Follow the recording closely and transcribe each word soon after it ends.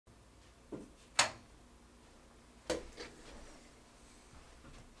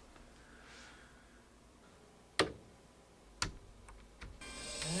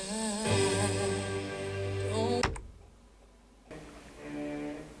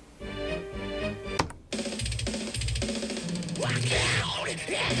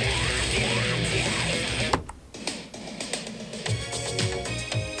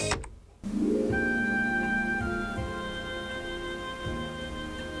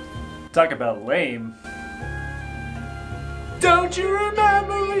Talk about lame. Don't you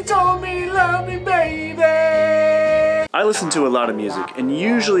remember when you told me you love me, baby? I listen to a lot of music, and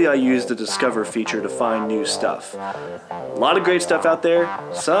usually I use the Discover feature to find new stuff. A lot of great stuff out there,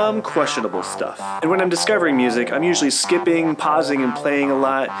 some questionable stuff. And when I'm discovering music, I'm usually skipping, pausing, and playing a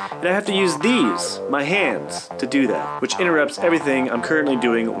lot, and I have to use these, my hands, to do that, which interrupts everything I'm currently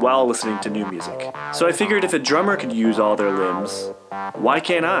doing while listening to new music. So I figured if a drummer could use all their limbs, why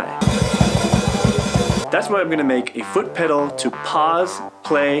can't I? That's why I'm going to make a foot pedal to pause,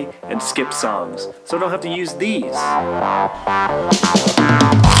 play, and skip songs, so I don't have to use these.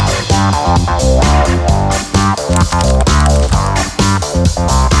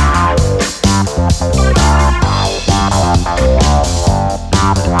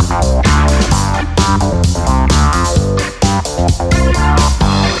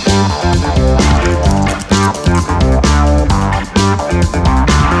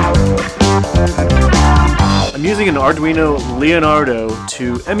 I'm using an Arduino Leonardo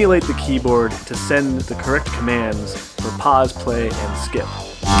to emulate the keyboard to send the correct commands for pause, play, and skip.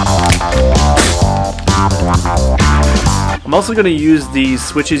 I'm also going to use these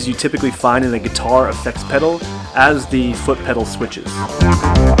switches you typically find in a guitar effects pedal as the foot pedal switches.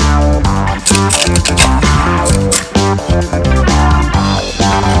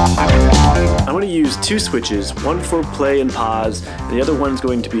 I'm going to use two switches, one for play and pause, and the other one's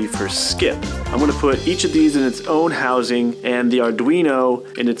going to be for skip. I'm going to put each of these in its own housing and the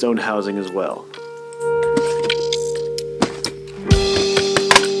Arduino in its own housing as well.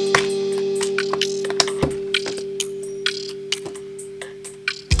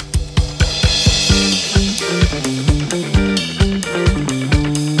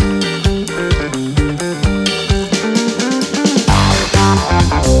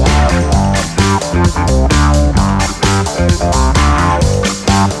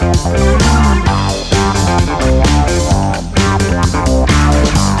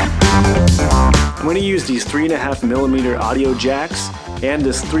 I'm going to use these 3.5mm audio jacks and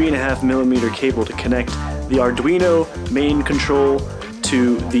this 3.5mm cable to connect the Arduino main control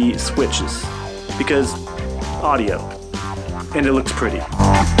to the switches, because audio, and it looks pretty.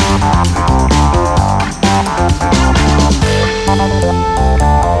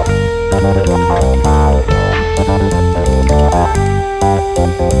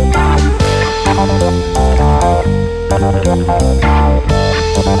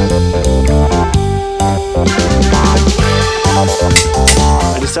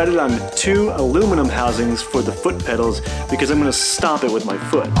 I decided on 2 aluminum housings for the foot pedals because I'm going to stomp it with my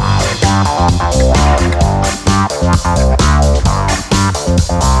foot.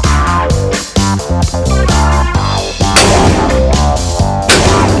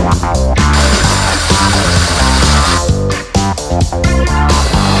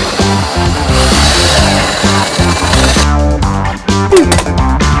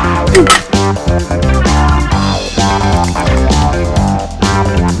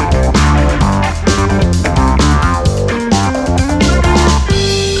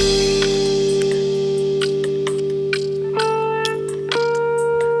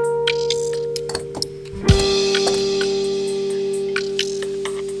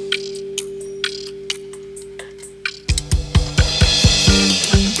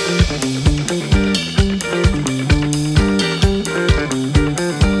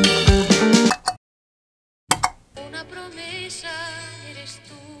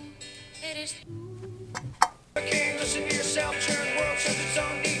 Listen to yourself, turn world, so it's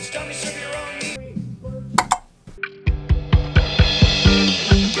on